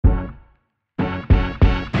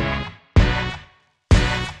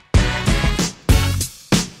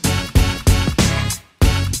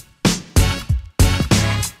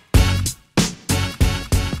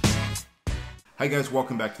Hi guys,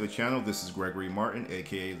 welcome back to the channel. This is Gregory Martin,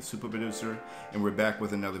 aka the Super Producer, and we're back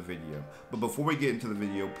with another video. But before we get into the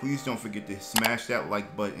video, please don't forget to smash that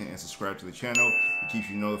like button and subscribe to the channel. It keeps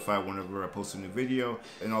you notified whenever I post a new video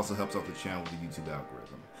and also helps out the channel with the YouTube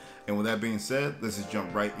algorithm. And with that being said, let's just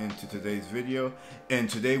jump right into today's video. And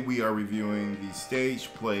today we are reviewing the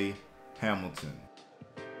stage play Hamilton.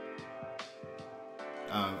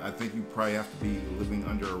 I think you probably have to be living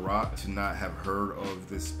under a rock to not have heard of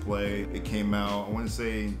this play. It came out, I want to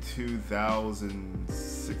say in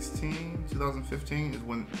 2016, 2015 is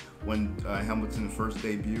when Hamilton first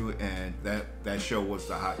debuted, and that show was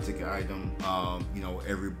the hot ticket item.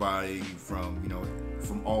 Everybody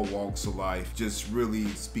from all walks of life just really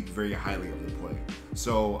speak very highly of the play.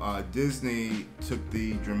 So Disney took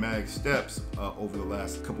the dramatic steps over the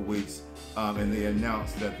last couple weeks, and they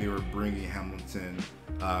announced that they were bringing Hamilton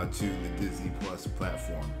to the Disney Plus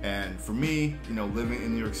platform. And for me, living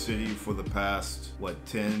in New York City for the past,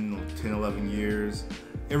 10, 11 years,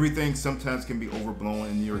 everything sometimes can be overblown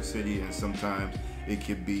in New York City, and sometimes it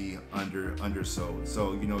can be undersold.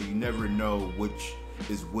 So, you never know which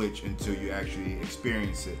is which until you actually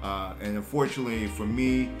experience it. And unfortunately for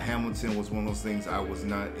me, Hamilton was one of those things I was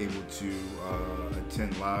not able to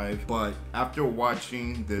attend live. But after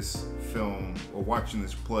watching this film or watching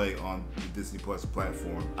this play on the Disney Plus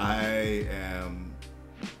platform, I am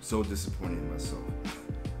so disappointed in myself.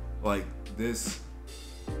 Like, this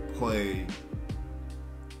play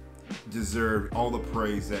deserved all the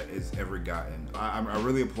praise that it's ever gotten. I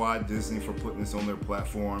really applaud Disney for putting this on their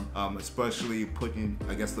platform, especially putting,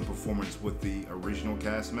 I guess, the performance with the original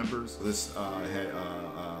cast members. This had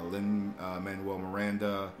Lin-Manuel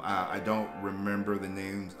Miranda. I don't remember the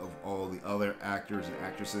names of all the other actors and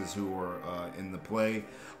actresses who were in the play,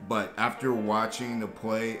 but after watching the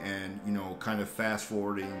play and kind of fast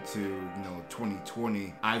forwarding to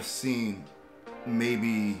 2020, I've seen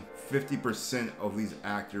maybe 50% of these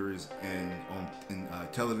actors in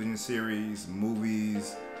television series,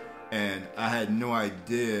 movies, and I had no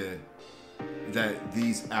idea that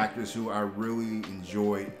these actors who I really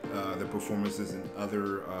enjoyed their performances in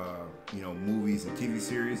other movies and TV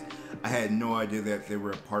series, I had no idea that they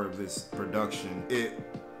were a part of this production. It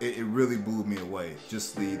really blew me away.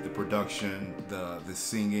 Just the production, the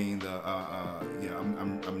singing,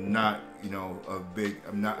 I'm not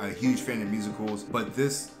I'm not a huge fan of musicals, but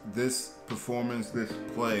this performance, this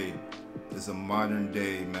play is a modern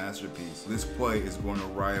day masterpiece. This play is going to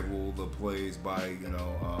rival the plays by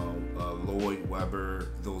Lloyd Webber,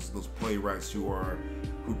 those playwrights who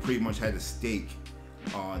pretty much had a stake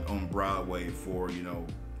on Broadway for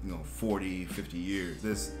 40, 50 years.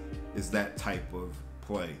 This is that type of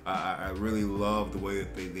play. I really love the way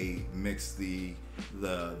that they mix the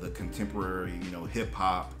contemporary hip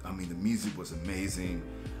hop. I mean, the music was amazing.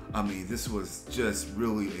 I mean, this was just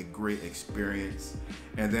really a great experience.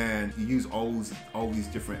 And then you use all these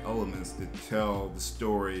different elements to tell the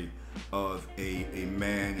story of a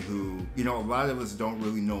man who a lot of us don't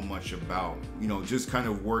really know much about. Just kind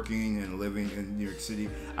of working and living in New York City.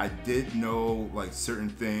 I did know like certain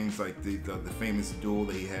things, like the famous duel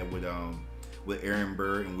that he had with Aaron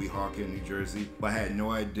Burr in Weehawken, New Jersey. But I had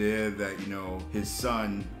no idea that his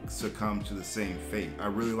son succumbed to the same fate. I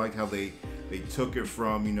really liked how they took it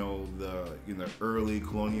from the early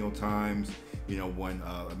colonial times, when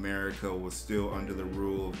America was still under the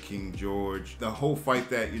rule of King George. The whole fight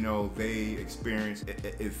that they experienced,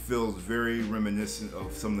 it feels very reminiscent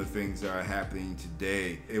of some of the things that are happening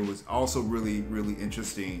today. It was also really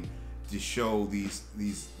interesting to show these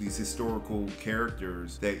historical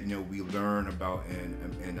characters that we learn about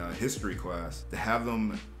in history class, to have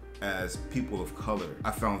them as people of color,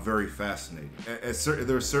 I found very fascinating.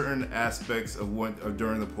 There are certain aspects of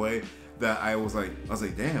during the play that I was like,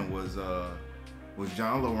 damn, was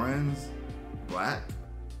John Lorenz black?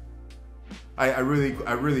 I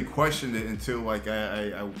really questioned it until like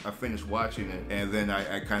I finished watching it, and then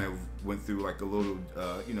I kind of went through like a little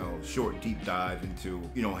short deep dive into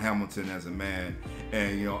Hamilton as a man.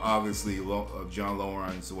 And obviously John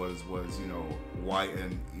Lawrence was white,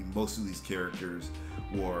 and most of these characters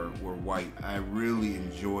were white. I really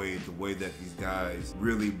enjoyed the way that these guys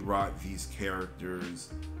really brought these characters,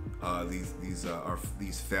 these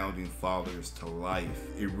founding fathers, to life.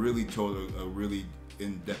 It really told a really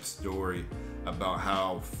in-depth story about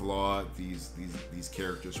how flawed these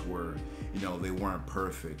characters were. They weren't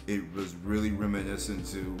perfect. It was really reminiscent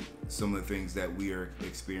to some of the things that we are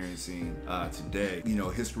experiencing today.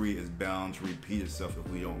 History is bound to repeat itself if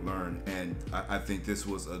we don't learn, and I think this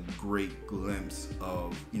was a great glimpse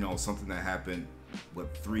of something that happened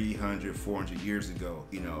what, 300, 400 years ago.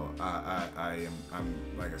 You know, I'm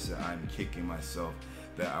like I said, I'm kicking myself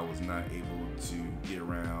that I was not able to get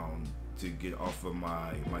around to get off of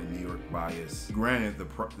my New York bias. Granted,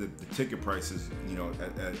 the ticket prices, you know,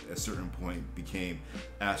 at a certain point became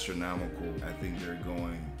astronomical. I think they're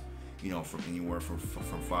going, you know, from anywhere from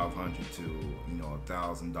 $500 to, you know,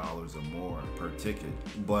 $1,000 or more per ticket.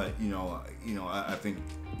 But you know, I think,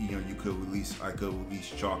 you know, I could at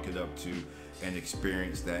least chalk it up to an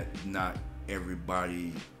experience that not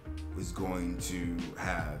everybody was going to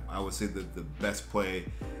have. I would say that the best play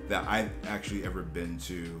that I've actually ever been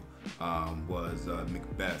to was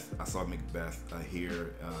Macbeth. I saw Macbeth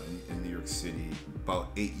here in New York City about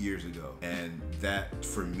 8 years ago, and that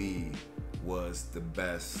for me was the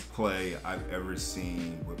best play I've ever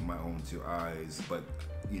seen with my own two eyes. But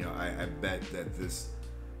you know, I bet that this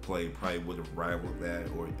play probably would have rivaled that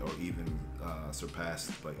or even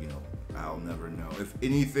surpassed, but you know, I'll never know. If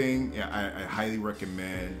anything, yeah, I highly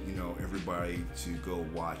recommend, you know, everybody to go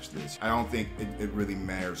watch this. I don't think it really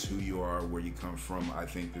matters who you are, where you come from. I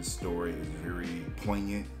think this story is very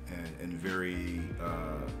poignant and very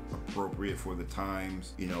appropriate for the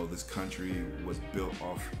times. You know, this country was built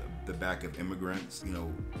off the back of immigrants, you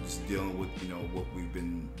know, just dealing with, you know, what we've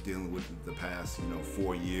been dealing with the past, you know,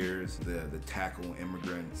 4 years, the tackle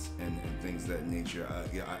immigrants and things of that nature.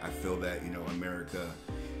 Yeah, I feel that, you know, America,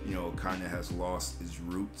 you know, kind of has lost its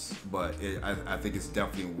roots, but I think it's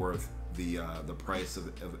definitely worth the price of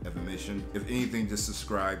admission. If anything, just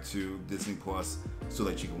subscribe to Disney Plus so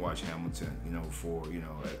that you can watch Hamilton, you know, for, you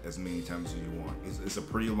know, as many times as you want. It's a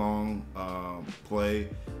pretty long play.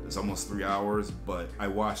 It's almost 3 hours, but I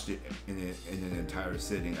watched it in an entire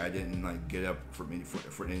sitting. I didn't like get up for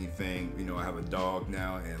anything. You know, I have a dog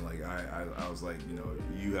now, and like I was like, you know,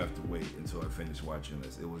 you have to wait until I finish watching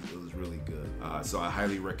this. It was really good. So I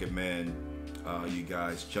highly recommend you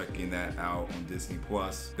guys checking that out on Disney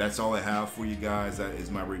Plus. That's all I have for you guys. That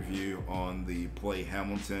is my review on the play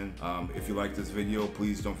Hamilton. If you like this video,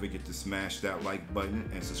 please don't forget to smash that like button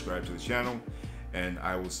and subscribe to the channel, and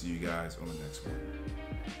I will see you guys on the next one.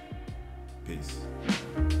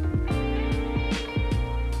 Peace.